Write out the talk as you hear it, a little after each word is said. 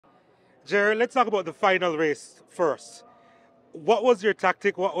Jared, let's talk about the final race first. What was your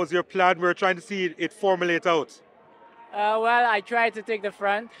tactic? What was your plan? We are trying to see it formulate out. Well, I tried to take the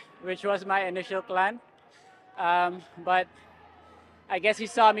front, which was my initial plan. But I guess he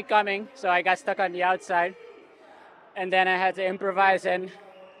saw me coming, so I got stuck on the outside. And then I had to improvise and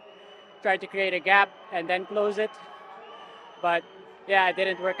try to create a gap and then close it. But yeah, it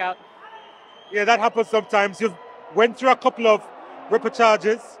didn't work out. Yeah, that happens sometimes. You've went through a couple of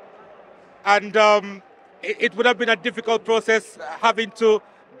reportages, and it would have been a difficult process having to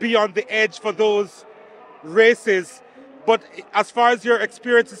be on the edge for those races. But as far as your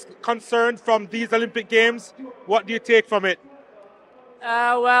experience is concerned from these Olympic Games, what do you take from it?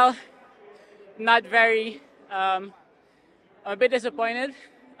 Well, not very. I'm a bit disappointed,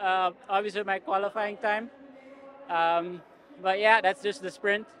 obviously, my qualifying time. Um, but yeah, that's just the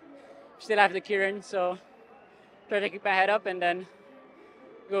sprint. Still have the Kieran, so try to keep my head up and then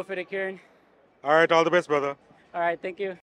go for the Kieran. All right, all the best, brother. All right, thank you.